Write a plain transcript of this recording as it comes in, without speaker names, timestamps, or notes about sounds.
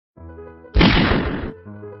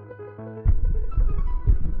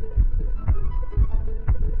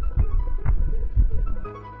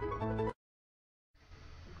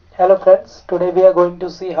Hello friends, today we are going to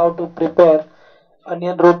see how to prepare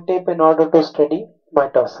onion root tape in order to study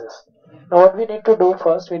mitosis. Now what we need to do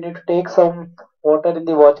first, we need to take some water in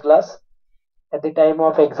the watch glass at the time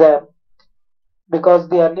of exam, because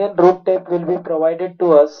the onion root tape will be provided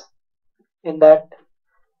to us in that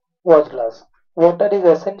watch glass. Water is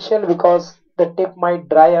essential because the tip might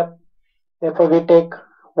dry up, therefore we take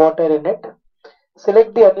water in it.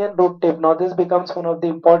 Select the onion root tip. Now this becomes one of the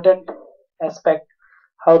important aspect,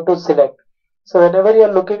 how to select. So whenever you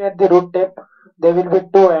are looking at the root tip, there will be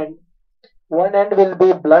two ends. One end will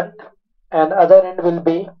be blunt and other end will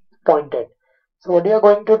be pointed. So what you are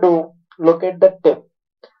going to do, look at the tip.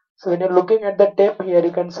 So when you're looking at the tip, here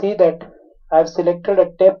you can see that I have selected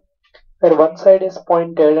a tip where one side is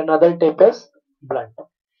pointed and other tip is blunt.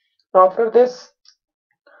 Now after this,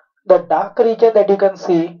 the dark region that you can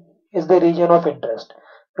see is the region of interest,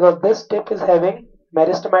 because this tip is having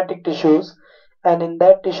meristematic tissues, and in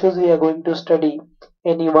that tissues we are going to study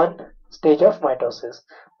any one stage of mitosis.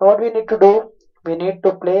 Now what we need to do, we need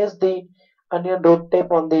to place the onion root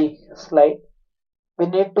tip on the slide. We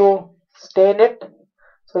need to stain it.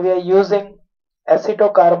 So we are using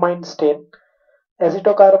acetocarmine stain.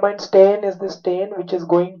 Acetocarmine stain is the stain which is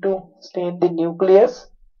going to stain the nucleus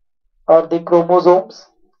or the chromosomes.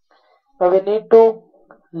 Now we need to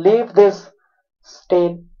leave this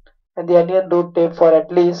stain and the onion root tape for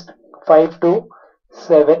at least 5 to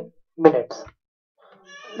 7 minutes.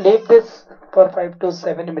 Leave this for 5 to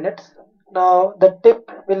 7 minutes. Now the tip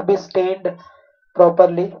will be stained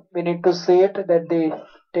properly. We need to see it that the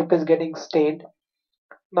tip is getting stained.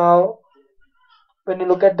 Now when you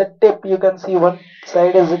look at the tip, you can see one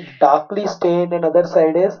side is darkly stained and other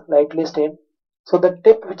side is lightly stained. So the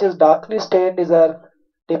tip which is darkly stained is our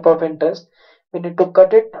tip of interest. We need to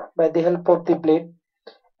cut it by the help of the blade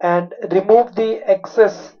and remove the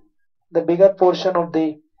excess, the bigger portion of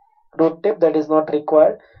the root tip that is not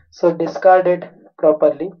required. So discard it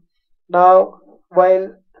properly. Now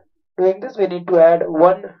while doing this, we need to add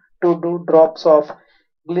 1 to 2 drops of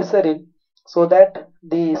glycerin so that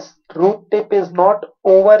the root tip is not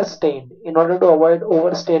overstained. In order to avoid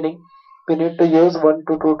overstaining, we need to use 1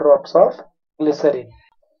 to 2 drops of glycerin.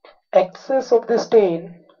 Excess of the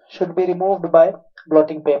stain should be removed by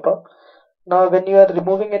blotting paper. Now when you are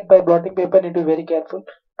removing it by blotting paper, you need to be very careful.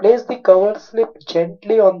 Place the cover slip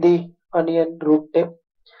gently on the onion root tip.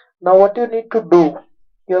 Now what you need to do,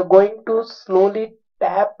 you are going to slowly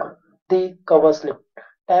tap the cover slip.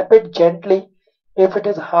 Tap it gently. If it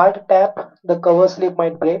is hard tap, the cover slip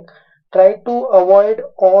might break. Try to avoid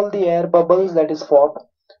all the air bubbles that is formed.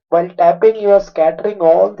 While tapping, you are scattering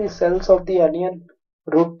all the cells of the onion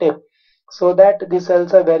root tip so that the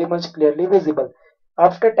cells are very much clearly visible.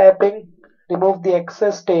 After tapping, remove the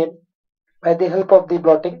excess stain by the help of the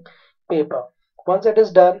blotting paper. Once it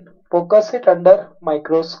is done, focus it under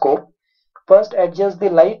microscope. First adjust the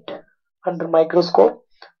light under microscope.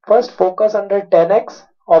 First focus under 10x,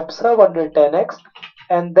 observe under 10x,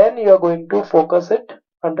 and then you are going to focus it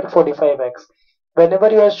under 45x. Whenever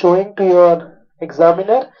you are showing to your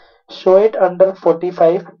examiner, show it under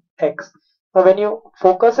 45x. Now when you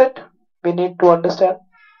focus it, we need to understand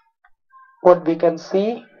what we can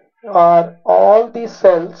see are all the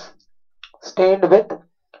cells stained with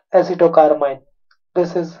acetocarmine.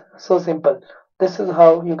 This is so simple. This is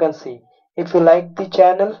how you can see. If you like the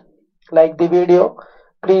channel, like the video,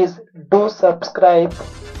 please do subscribe,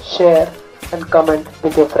 share and comment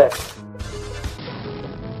with your friends.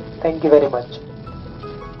 Thank you very much.